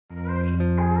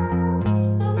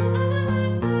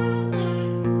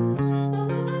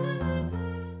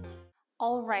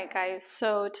Alright guys,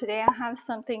 so today I have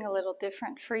something a little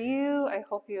different for you. I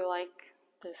hope you like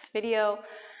this video.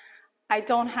 I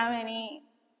don't have any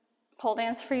pole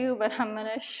dance for you, but I'm going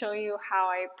to show you how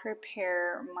I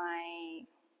prepare my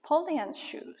pole dance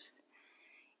shoes.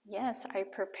 Yes, I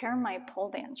prepare my pole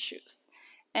dance shoes.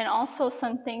 And also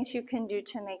some things you can do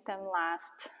to make them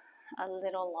last a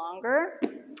little longer.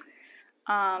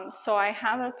 So I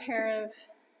have a pair of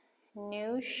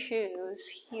new shoes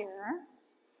here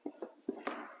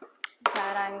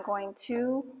that I'm going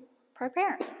to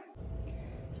prepare.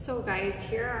 So guys,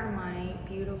 here are my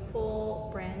beautiful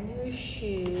brand new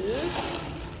shoes.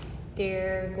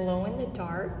 They're glow in the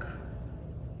dark.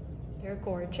 They're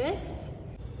gorgeous.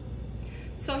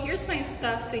 So here's my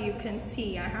stuff so you can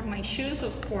see. I have my shoes,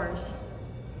 of course.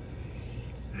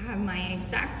 I have my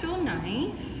X-Acto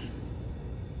knife,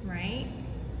 right?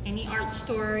 Any art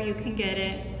store you can get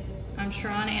it. I'm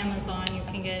sure on Amazon you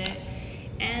can get it.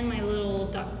 And my little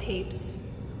duct tapes.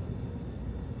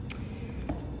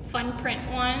 Fun print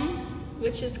one,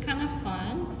 which is kind of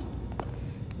fun.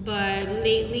 But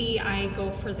lately I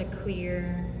go for the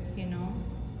clear, you know.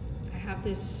 I have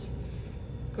this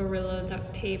Gorilla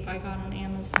duct tape I got on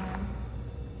Amazon.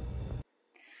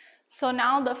 So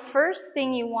now the first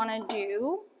thing you want to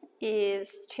do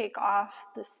is take off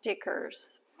the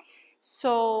stickers.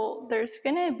 So there's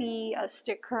going to be a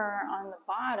sticker on the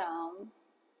bottom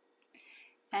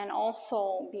and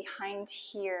also behind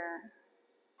here.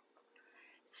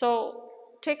 So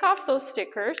take off those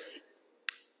stickers.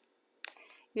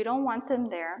 You don't want them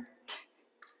there.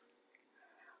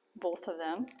 Both of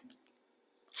them.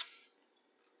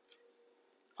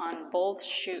 On both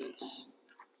shoes.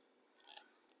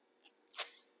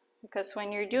 Because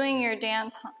when you're doing your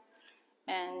dance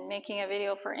and making a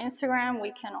video for Instagram,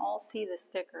 we can all see the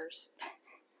stickers.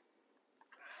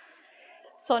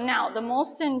 So now the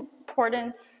most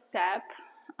important step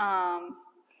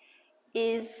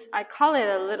is, I call it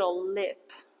a little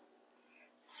lip.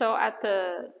 So at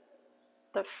the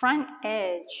front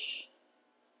edge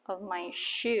of my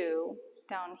shoe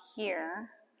down here,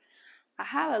 I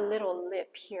have a little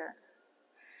lip here.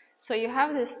 So you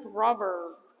have this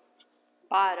rubber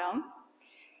bottom,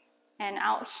 and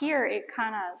out here it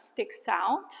kind of sticks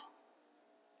out.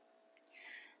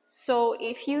 So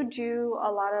if you do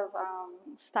a lot of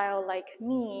style like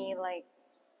me, like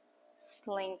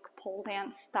slink pole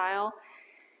dance style,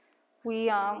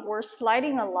 we're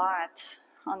sliding a lot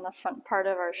on the front part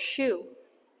of our shoe,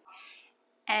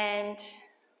 and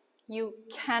you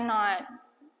cannot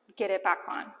get it back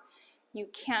on. You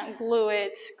can't glue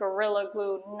it, Gorilla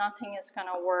Glue, nothing is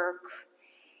gonna work.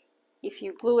 If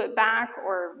you glue it back,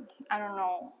 or I don't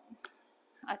know,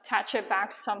 attach it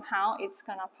back somehow, it's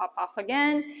gonna pop off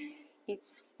again.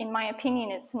 It's, in my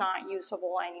opinion, it's not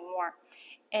usable anymore.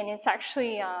 And it's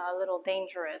actually a little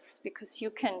dangerous because you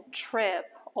can trip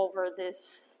over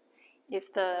this.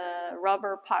 If the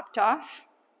rubber popped off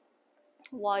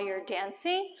while you're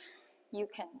dancing, you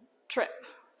can trip.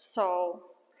 So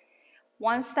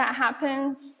once that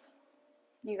happens,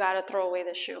 you gotta throw away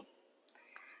the shoe.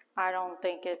 I don't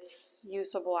think it's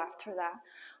usable after that,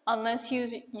 unless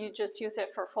you just use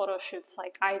it for photo shoots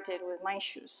like I did with my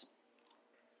shoes.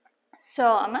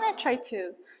 So I'm gonna try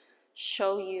to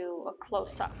show you a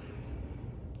close-up.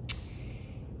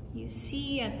 You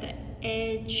see at the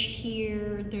edge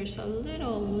here, there's a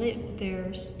little lip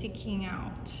there sticking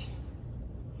out,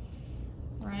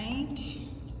 right?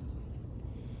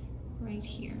 Right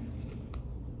here.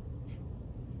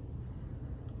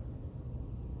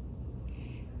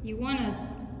 You want to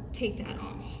take that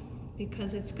off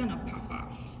because it's gonna pop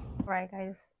off. All right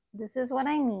guys, this is what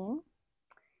I mean.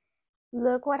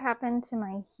 Look what happened to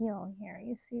my heel here.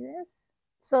 You see this?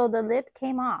 So the lip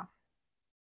came off.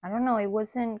 I don't know, it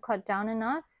wasn't cut down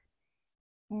enough,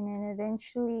 and then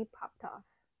eventually popped off.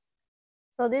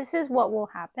 So this is what will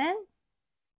happen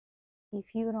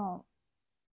if you don't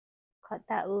cut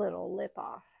that little lip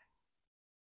off.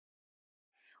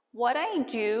 What I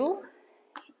do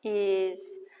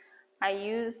is I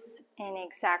use an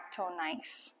X-Acto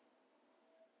knife.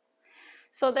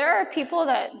 So there are people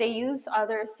that they use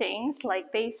other things,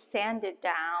 like they sand it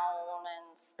down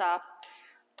and stuff,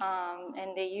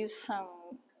 and they use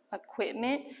some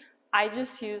equipment. I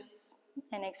just use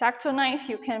an X-Acto knife.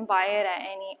 You can buy it at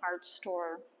any art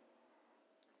store.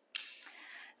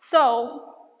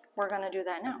 So we're gonna do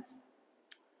that now.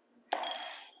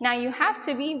 Now you have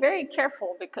to be very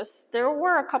careful because there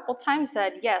were a couple times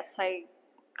that, yes, I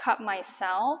cut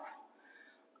myself.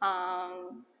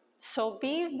 So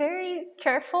be very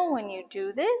careful when you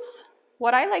do this.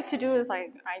 What I like to do is I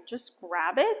just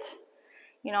grab it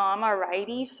you know, I'm a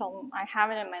righty, so I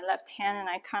have it in my left hand and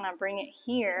I kind of bring it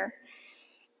here.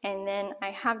 And then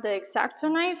I have the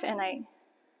X-Acto knife and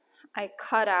I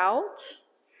cut out,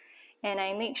 and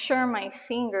I make sure my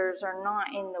fingers are not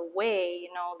in the way,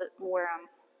 you know, where I'm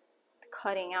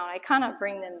cutting out. I kind of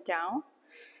bring them down,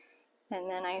 and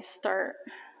then I start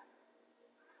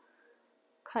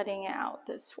cutting it out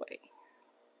this way.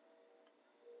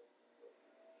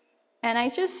 And I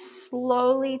just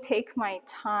slowly take my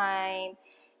time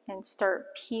and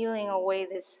start peeling away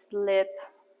this lip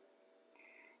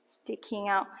sticking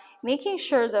out, making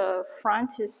sure the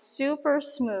front is super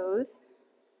smooth.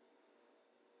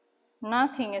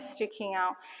 Nothing is sticking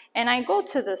out. And I go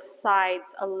to the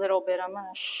sides a little bit. I'm going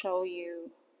to show you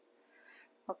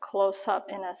a close-up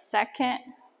in a second,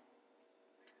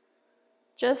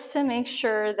 just to make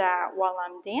sure that while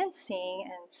I'm dancing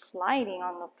and sliding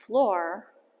on the floor,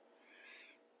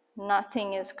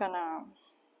 nothing is going to,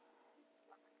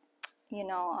 you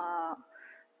know,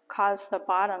 cause the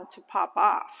bottom to pop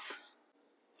off.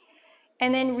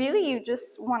 And then really you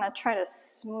just want to try to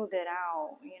smooth it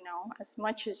out, you know, as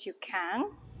much as you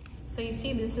can. So you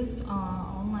see, this is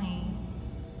all my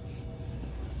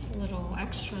little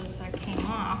extras that came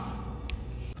off.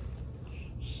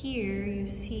 Here you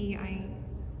see I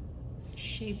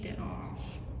shaved it off.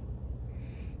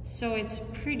 So it's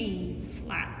pretty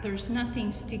flat. There's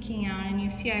nothing sticking out. And you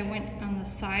see I went on the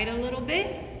side a little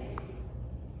bit.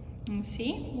 You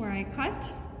see where I cut?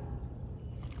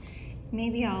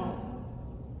 Maybe I'll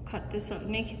cut this up,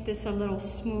 make this a little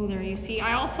smoother. You see,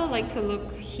 I also like to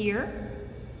look here.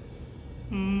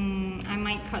 I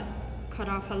might cut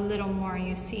off a little more,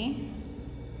 you see?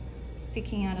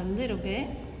 Sticking out a little bit.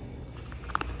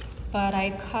 But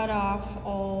I cut off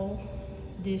all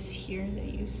this here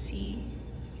that you see.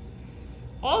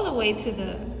 All the way to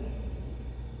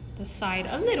the side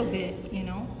a little bit, you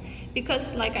know?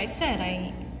 Because like I said,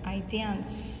 I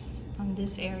dance on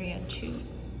this area too.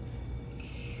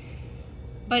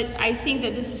 But I think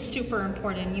that this is super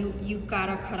important. You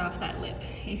gotta cut off that lip.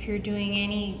 If you're doing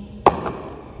any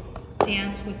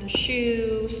dance with the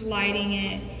shoe, sliding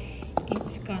it,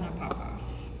 it's gonna pop off.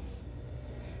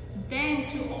 Then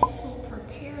to also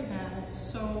prepare them,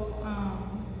 so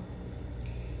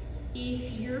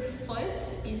if your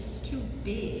foot is too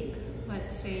big,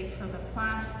 let's say for the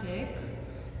plastic,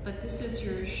 but this is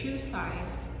your shoe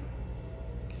size,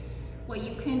 what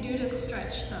you can do to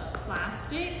stretch the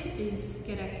plastic is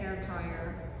get a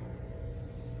hairdryer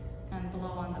and blow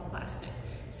on the plastic.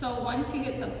 So once you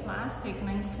get the plastic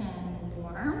nice and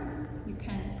warm, you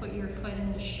can put your foot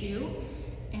in the shoe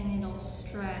and it'll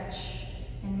stretch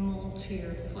and mold to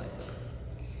your foot.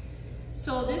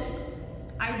 So this,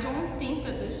 I don't think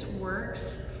that this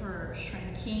works for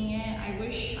shrinking it. I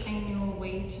wish I knew a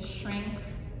way to shrink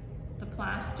the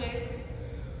plastic.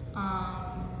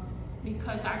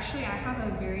 Because actually I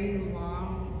have a very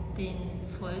long, thin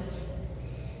foot,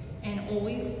 and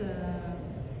always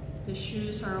the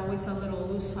shoes are always a little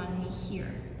loose on me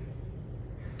here.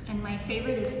 And my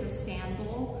favorite is the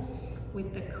sandal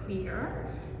with the clear,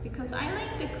 because I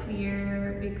like the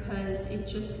clear because it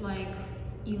just like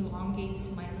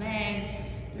elongates my leg.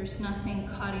 There's nothing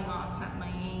cutting off at my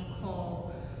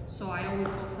ankle, so I always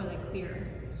go for the clear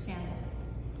sandal.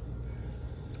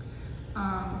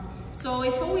 So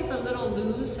it's always a little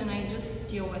loose and I just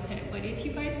deal with it. But if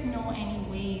you guys know any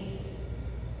ways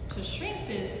to shrink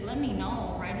this, let me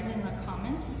know. Write it in the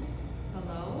comments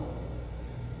below.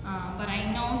 But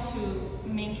I know to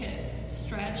make it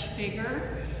stretch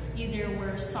bigger, either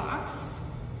wear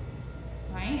socks,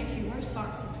 right? If you wear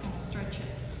socks, it's gonna stretch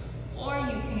it. Or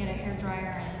you can get a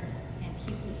hairdryer and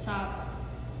heat this up,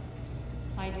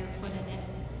 slide your foot in it.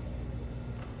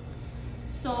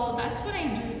 So that's what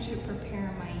I do to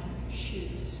prepare my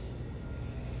shoes.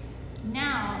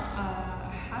 Now,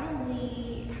 how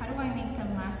do I make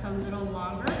them last a little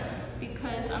longer?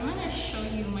 Because I'm gonna show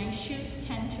you, my shoes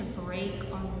tend to break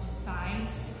on the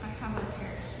sides. I have a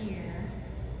pair here,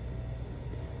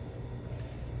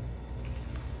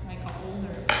 like an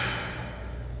older pair.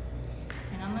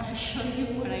 And I'm gonna show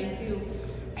you what I do.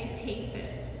 I tape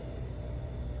it.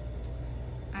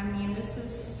 I mean, this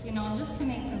is, you know, just to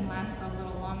make them last a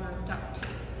little longer, duct tape.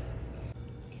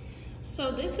 So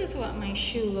this is what my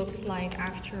shoe looks like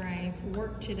after I've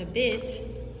worked it a bit.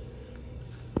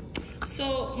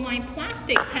 So my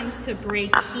plastic tends to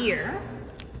break here.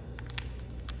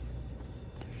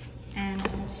 And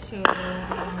also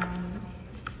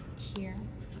here.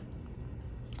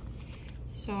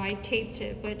 So I taped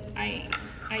it, but I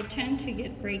tend to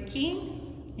get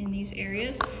breaking in these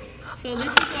areas. So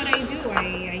this is what I do,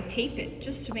 I tape it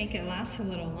just to make it last a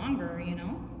little longer, you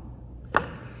know.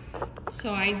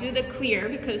 So I do the clear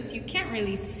because you can't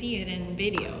really see it in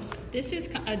videos. This is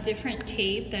a different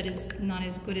tape that is not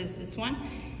as good as this one.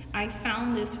 I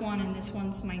found this one and this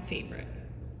one's my favorite.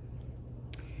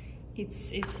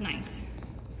 It's nice.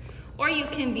 Or you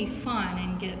can be fun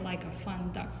and get like a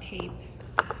fun duct tape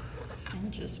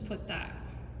and just put that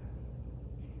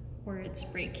where it's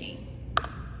breaking.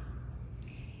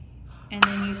 And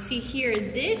then you see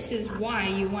here, this is why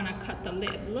you want to cut the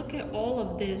lip. Look at all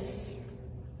of this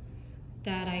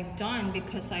that I've done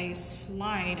because I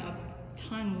slide a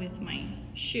ton with my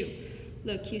shoe.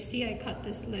 Look, you see I cut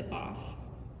this lip off.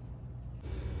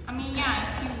 I mean,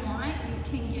 yeah, if you want, you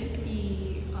can get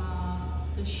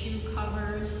the shoe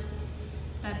covers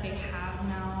that they have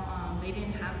now. They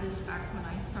didn't have this back when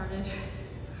I started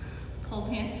pole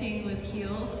dancing with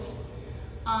heels.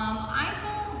 I'm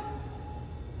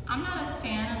not a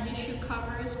fan of the shoe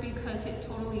covers because it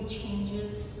totally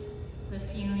changes the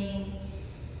feeling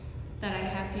that I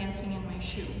have dancing in my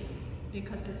shoe,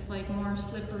 because it's like more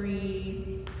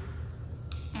slippery,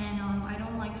 and I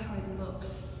don't like how it looks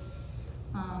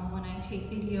when I take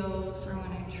videos or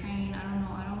when I train. I don't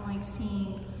know, I don't like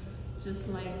seeing just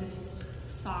like this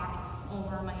sock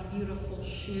over my beautiful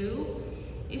shoe.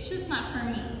 It's just not for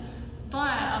me, but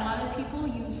a lot of people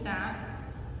use that.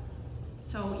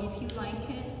 So if you like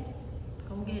it,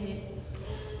 go get it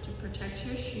to protect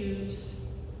your shoes.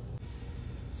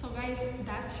 So guys,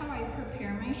 that's how I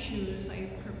prepare my shoes. I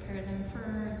prepare them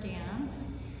for dance.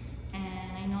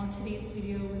 And I know today's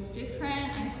video was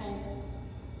different. I hope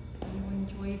you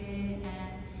enjoyed it,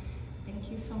 and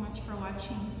thank you so much for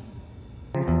watching.